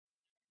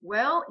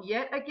Well,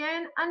 yet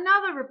again,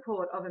 another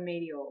report of a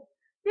meteor,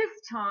 this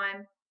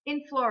time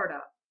in Florida.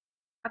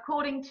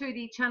 According to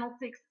the Channel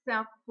 6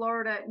 South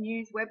Florida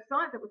news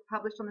website that was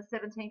published on the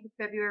 17th of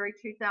February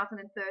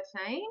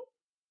 2013,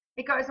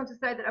 it goes on to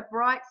say that a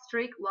bright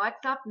streak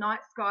lights up night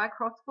sky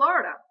across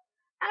Florida.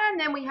 And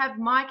then we have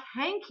Mike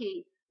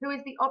Hankey, who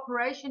is the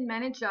operation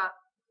manager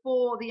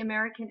for the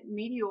American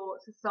Meteor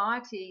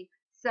Society,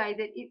 say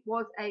that it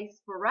was a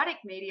sporadic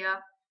meteor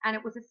and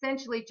it was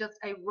essentially just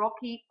a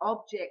rocky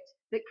object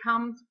that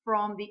comes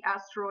from the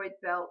asteroid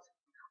belt.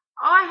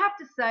 I have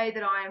to say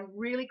that I am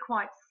really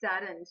quite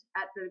saddened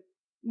at the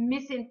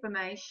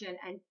misinformation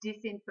and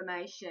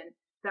disinformation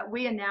that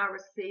we are now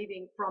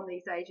receiving from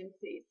these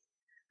agencies,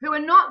 who are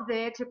not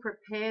there to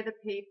prepare the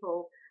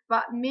people,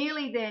 but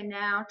merely there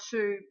now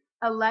to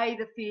allay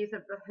the fears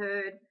of the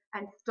herd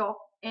and stop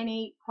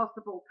any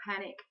possible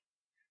panic.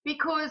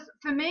 Because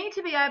for me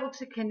to be able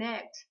to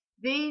connect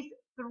these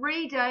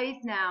 3 days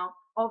now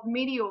of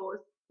meteors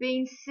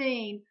being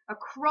seen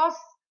across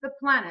the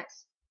planet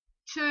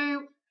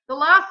to the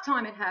last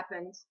time it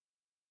happened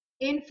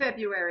in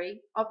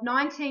February of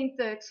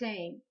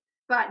 1913,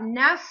 but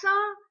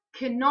NASA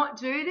cannot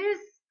do this,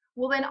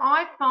 well then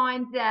I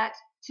find that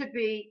to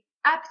be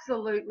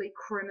absolutely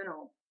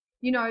criminal.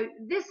 You know,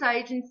 this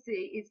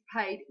agency is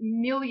paid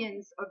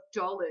millions of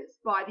dollars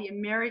by the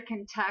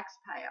American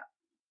taxpayer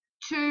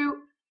to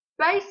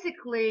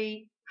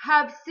basically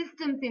have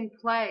systems in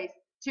place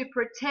to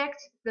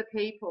protect the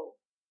people.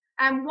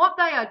 And what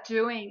they are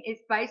doing is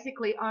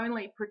basically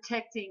only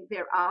protecting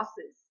their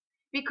asses,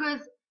 because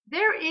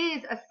there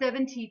is a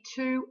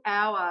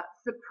 72-hour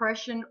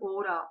suppression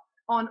order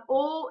on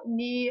all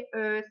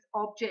near-Earth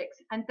objects,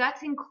 and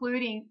that's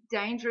including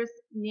dangerous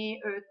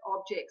near-Earth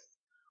objects.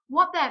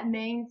 What that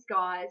means,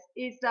 guys,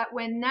 is that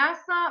when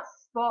NASA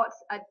spots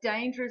a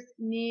dangerous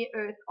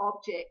near-Earth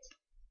object,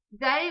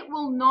 they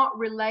will not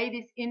relay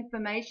this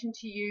information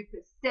to you for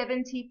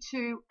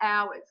 72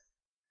 hours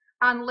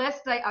unless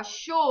they are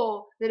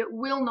sure that it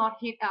will not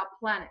hit our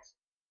planet.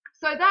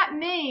 So that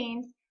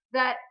means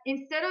that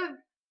instead of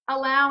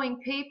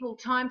allowing people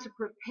time to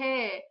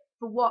prepare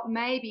for what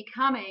may be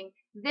coming,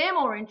 they're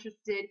more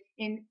interested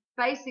in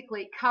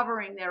basically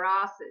covering their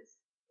asses.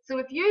 So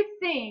if you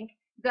think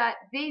that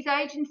these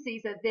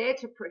agencies are there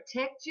to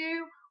protect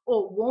you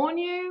or warn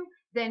you,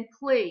 then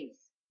please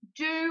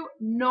do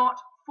not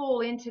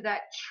fall into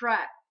that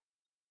trap.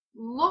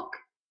 Look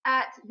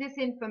at this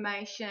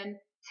information,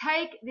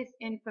 take this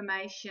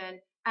information,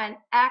 and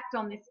act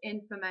on this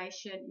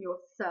information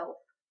yourself.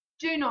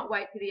 Do not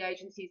wait for the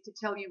agencies to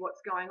tell you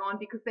what's going on,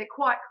 because they're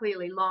quite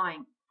clearly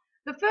lying.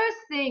 The first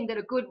thing that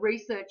a good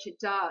researcher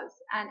does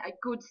and a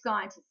good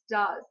scientist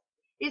does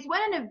is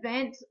when an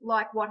event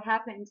like what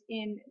happened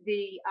in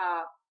the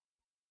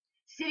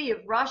city of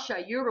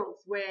Russia,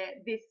 Urals, where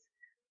this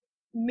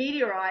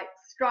meteorite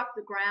struck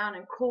the ground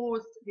and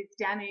caused this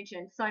damage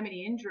and so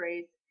many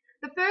injuries,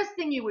 the first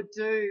thing you would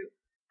do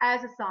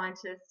as a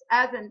scientist,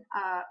 as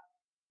a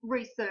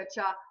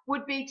researcher,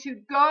 would be to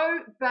go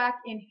back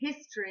in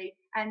history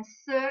and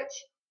search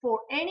for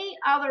any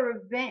other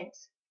event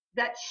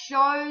that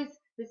shows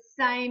the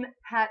same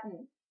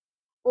pattern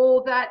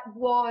or that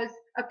was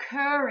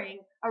occurring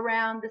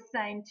around the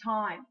same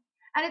time.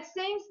 And it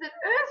seems that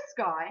Earth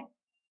Sky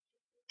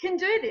can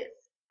do this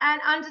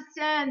and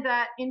understand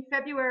that in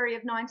February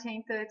of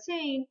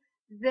 1913,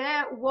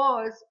 there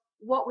was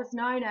what was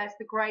known as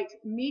the Great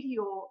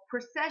Meteor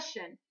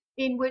Procession,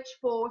 in which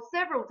for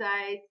several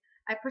days,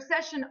 a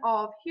procession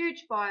of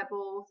huge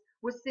fireballs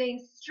was seen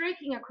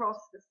streaking across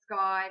the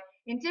sky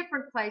in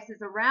different places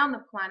around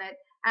the planet,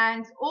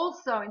 and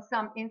also in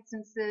some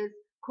instances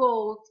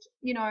caused,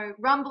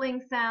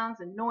 rumbling sounds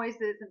and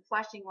noises and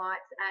flashing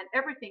lights and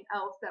everything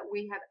else that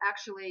we have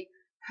actually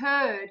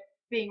heard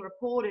being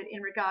reported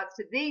in regards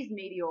to these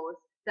meteors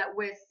that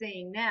we're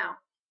seeing now.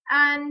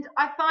 And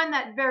I find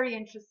that very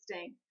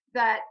interesting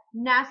that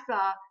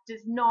NASA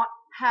does not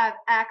have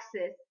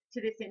access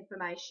to this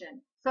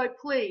information. So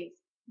please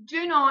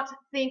do not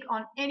think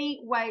on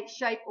any way,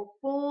 shape or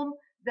form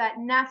that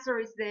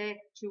NASA is there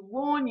to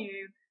warn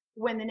you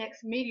when the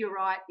next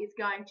meteorite is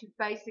going to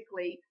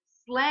basically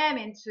slam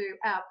into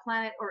our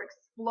planet or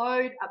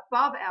explode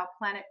above our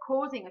planet,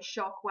 causing a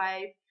shock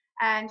wave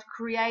and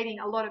creating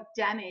a lot of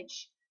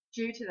damage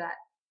due to that.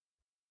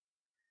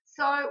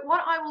 So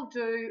what I will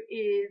do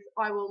is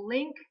I will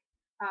link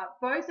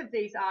both of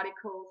these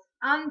articles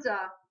under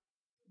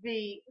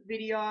the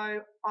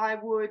video. I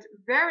would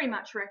very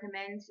much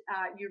recommend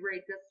you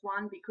read this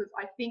one, because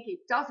I think it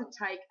doesn't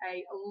take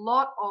a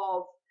lot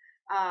of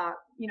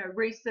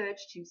research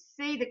to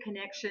see the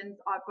connections.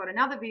 I've got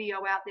another video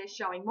out there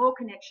showing more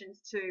connections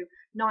to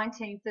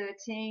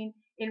 1913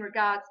 in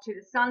regards to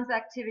the sun's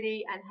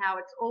activity and how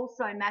it's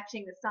also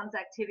matching the sun's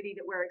activity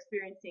that we're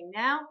experiencing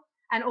now,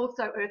 and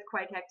also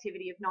earthquake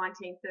activity of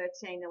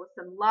 1913. There were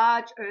some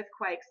large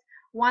earthquakes,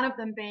 one of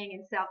them being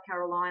in South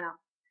Carolina.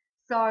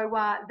 So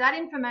that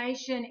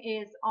information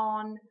is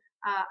on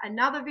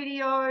another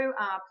video.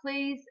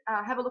 Please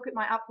have a look at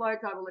my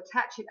uploads. I will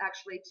attach it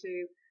actually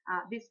to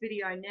this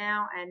video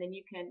now, and then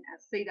you can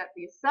see that for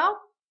yourself.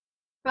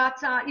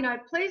 But, you know,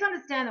 please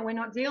understand that we're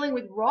not dealing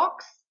with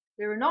rocks.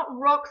 There are not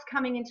rocks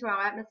coming into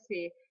our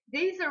atmosphere.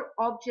 These are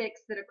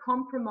objects that are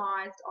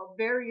comprised of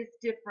various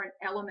different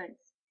elements.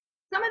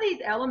 Some of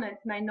these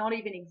elements may not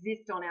even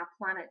exist on our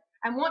planet.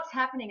 And what's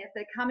happening is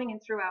they're coming in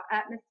through our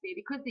atmosphere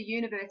because the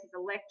universe is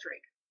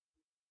electric.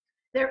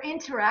 They're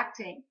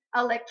interacting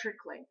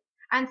electrically.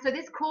 And so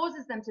this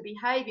causes them to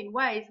behave in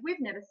ways we've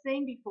never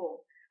seen before.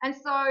 And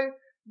so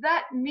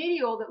that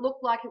meteor that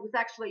looked like it was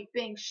actually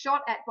being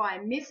shot at by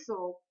a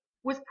missile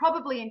was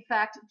probably, in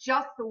fact,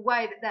 just the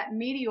way that that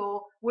meteor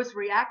was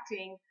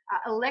reacting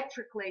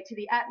electrically to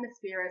the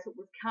atmosphere as it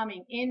was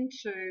coming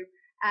into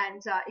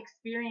and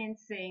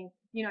experiencing,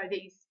 you know,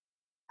 these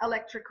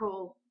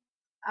electrical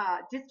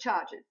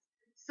discharges.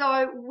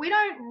 So we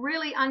don't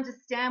really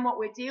understand what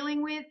we're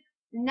dealing with.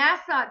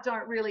 NASA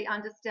don't really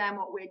understand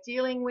what we're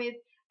dealing with.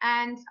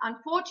 And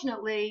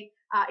unfortunately,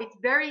 it's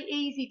very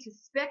easy to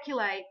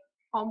speculate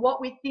on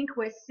what we think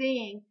we're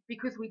seeing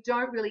because we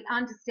don't really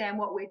understand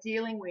what we're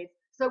dealing with.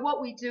 So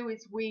what we do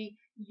is we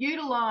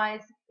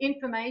utilize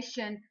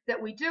information that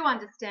we do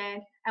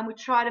understand and we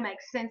try to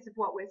make sense of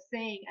what we're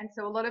seeing. And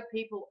so a lot of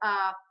people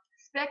are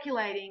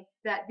speculating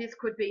that this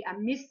could be a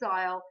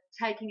missile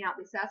taking out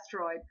this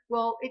asteroid.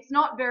 Well, it's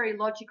not very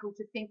logical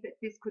to think that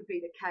this could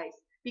be the case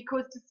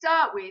because to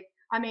start with,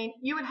 I mean,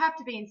 you would have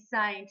to be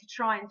insane to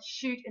try and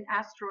shoot an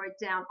asteroid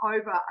down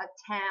over a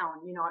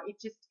town. You know, it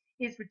just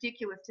is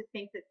ridiculous to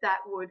think that that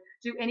would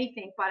do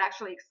anything but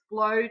actually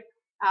explode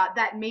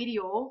that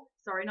meteor,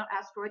 sorry, not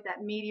asteroid,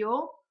 that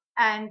meteor,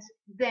 and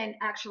then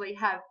actually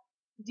have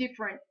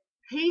different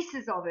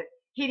pieces of it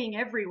hitting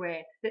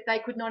everywhere that they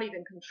could not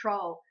even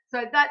control.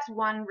 So that's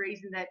one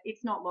reason that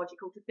it's not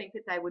logical to think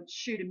that they would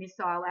shoot a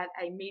missile at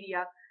a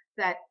meteor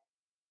that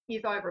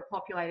is over a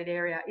populated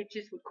area. It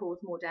just would cause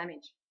more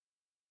damage.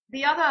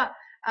 The other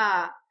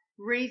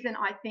reason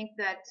I think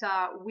that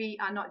we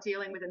are not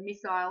dealing with a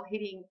missile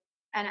hitting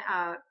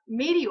a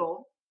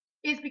meteor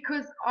is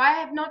because I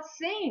have not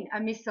seen a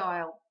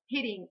missile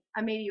hitting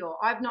a meteor.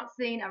 I've not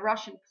seen a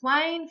Russian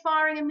plane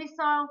firing a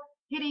missile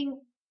hitting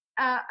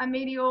a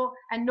meteor,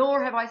 and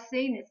nor have I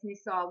seen this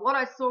missile. What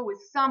I saw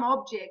was some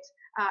object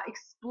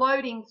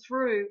exploding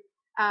through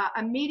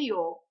a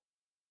meteor,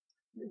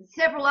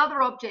 several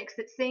other objects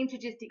that seem to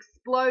just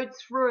explode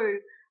through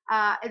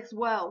as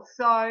well.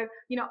 So,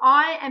 you know,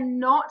 I am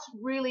not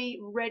really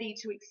ready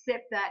to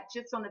accept that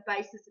just on the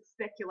basis of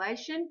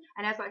speculation.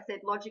 And as I said,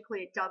 logically,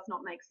 it does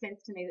not make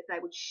sense to me that they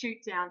would shoot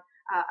down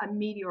a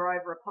meteor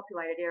over a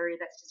populated area.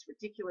 That's just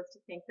ridiculous to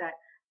think that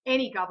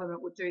any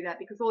government would do that,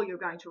 because all you're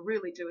going to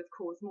really do is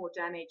cause more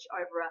damage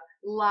over a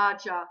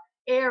larger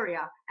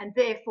area, and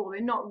therefore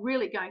they're not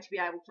really going to be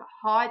able to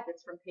hide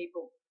this from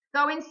people.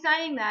 Though in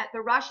saying that,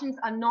 the Russians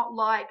are not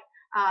like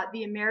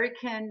the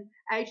American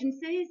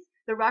agencies.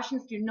 The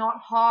Russians do not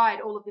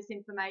hide all of this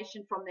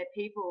information from their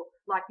people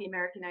like the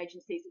American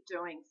agencies are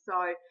doing.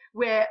 So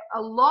we're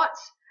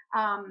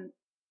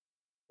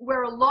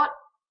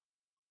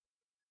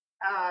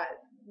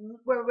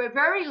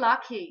very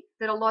lucky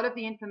that a lot of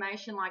the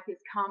information like this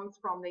comes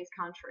from these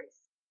countries.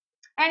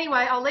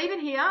 Anyway, I'll leave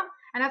it here.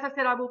 And as I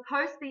said, I will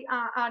post the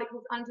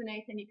articles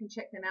underneath and you can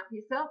check them out for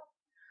yourself.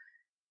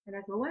 And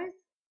as always,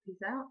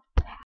 peace out.